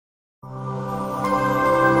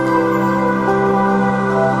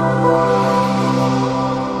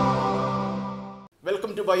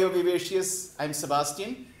Vivacious. I'm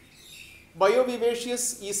Sebastian.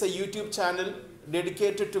 BioVivacious is a YouTube channel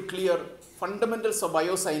dedicated to clear fundamentals of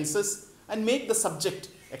biosciences and make the subject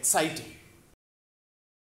exciting.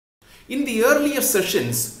 In the earlier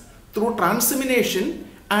sessions, through transamination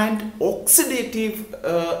and oxidative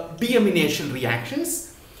deamination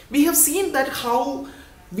reactions, we have seen that how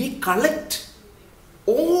we collect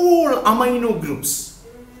all amino groups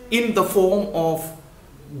in the form of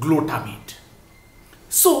glutamate.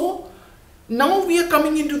 So now we are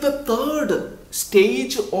coming into the third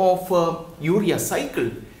stage of urea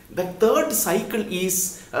cycle. The third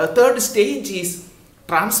stage is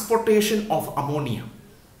transportation of ammonia.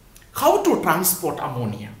 How to transport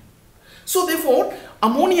ammonia? So therefore,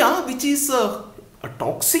 ammonia, which is a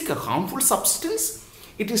toxic, a harmful substance,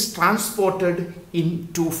 it is transported in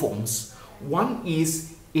two forms. One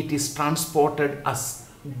is it is transported as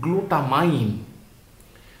glutamine.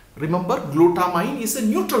 Remember, glutamine is a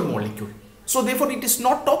neutral molecule. So therefore it is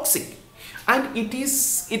not toxic, and it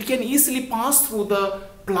can easily pass through the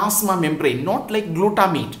plasma membrane, not like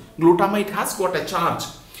glutamate. Glutamate has got a charge.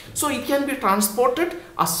 So it can be transported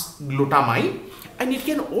as glutamine, and it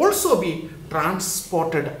can also be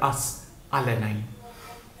transported as alanine.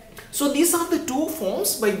 So these are the two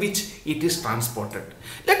forms by which it is transported.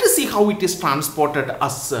 Let us see how it is transported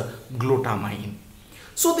as glutamine.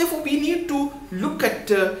 So therefore we need to look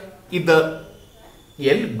at either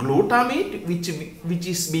L-glutamate, which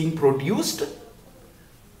is being produced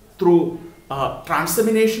through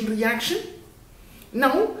transamination reaction.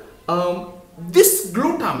 Now this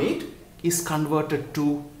glutamate is converted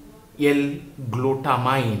to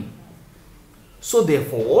L-glutamine. So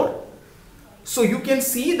therefore, so you can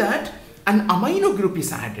see that an amino group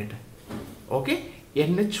is added. Okay,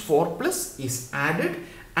 NH4 plus is added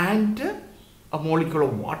and a molecule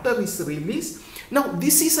of water is released. Now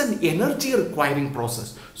this is an energy requiring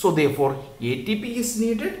process. So therefore ATP is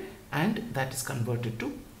needed, and that is converted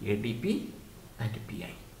to ADP and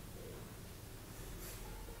PI.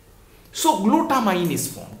 So glutamine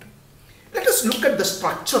is formed. Let us look at the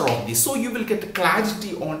structure of this, so you will get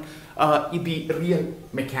clarity on the real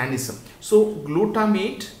mechanism. So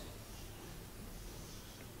glutamate,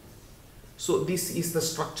 so this is the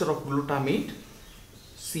structure of glutamate,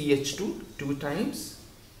 CH2 2 times.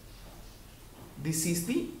 This is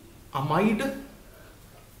the amide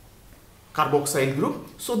carboxyl group.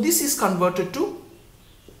 So this is converted to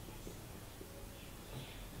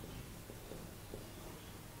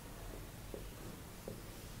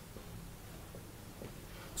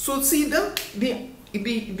see the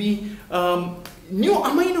new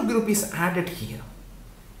amino group is added here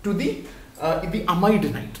to the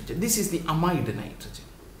amide nitrogen. This is the amide nitrogen.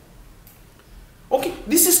 Okay,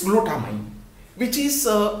 this is glutamine, which is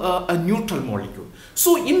a neutral molecule.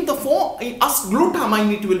 So in the form as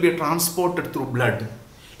glutamine, it will be transported through blood.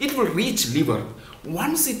 It will reach liver.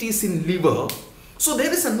 Once it is in liver, so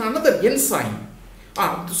there is another enzyme.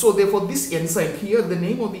 So therefore this enzyme here, the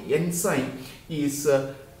name of the enzyme is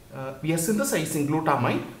we are synthesizing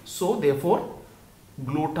glutamine. So therefore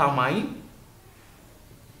glutamine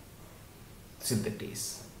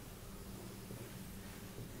synthetase.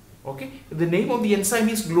 Okay, the name of the enzyme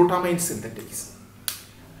is glutamine synthetase.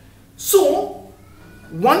 So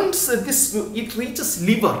once it reaches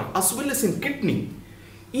liver as well as in kidney,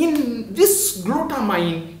 in this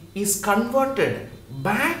glutamine is converted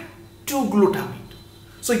back to glutamate.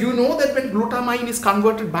 So you know that when glutamine is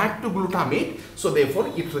converted back to glutamate, so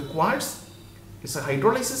therefore it requires, it's a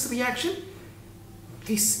hydrolysis reaction.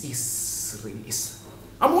 This is released.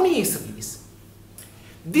 Ammonia is released.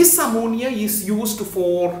 This ammonia is used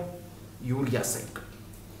for urea cycle.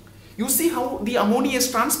 You see how the ammonia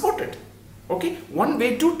is transported. Okay, one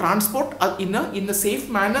way to transport in a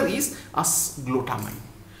safe manner is as glutamine.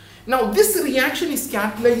 Now this reaction is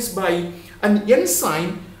catalyzed by an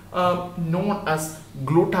enzyme known as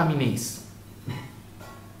glutaminase.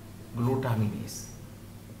 Glutaminase.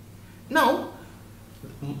 Now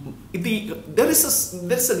there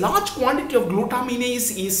is a large quantity of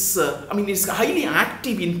glutaminase is is highly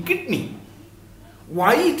active in kidney.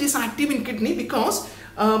 Why it is active in kidney? Because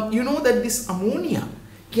you know that this ammonia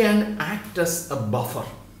can act as a buffer.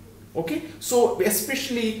 Okay, so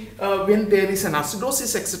especially when there is an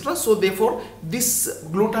acidosis, etc. So therefore this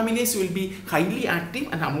glutaminase will be highly active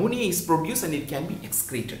and ammonia is produced and it can be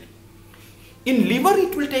excreted. In liver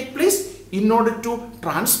it will take place in order to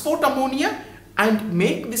transport ammonia and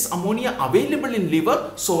make this ammonia available in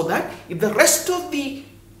liver, so that the rest of the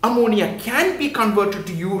ammonia can be converted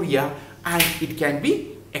to urea and it can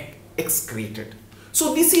be excreted.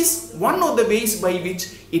 So this is one of the ways by which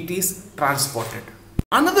it is transported.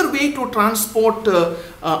 Another way to transport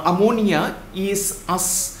ammonia is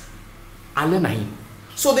as alanine.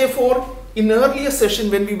 So therefore, in earlier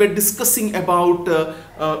session when we were discussing about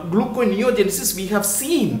gluconeogenesis, we have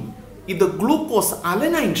seen in the glucose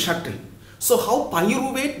alanine shuttle. So how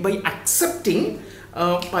pyruvate by accepting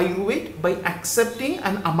an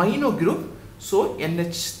amino group, so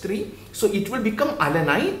NH3, so it will become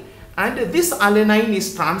alanine, and this alanine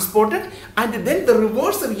is transported, and then the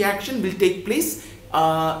reverse reaction will take place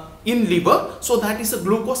in liver. So that is a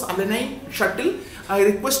glucose alanine shuttle. I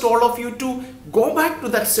request all of you to go back to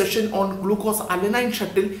that session on glucose alanine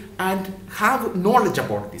shuttle and have knowledge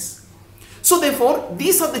about this. So therefore,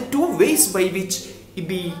 these are the two ways by which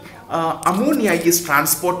the ammonia is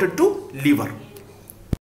transported to liver.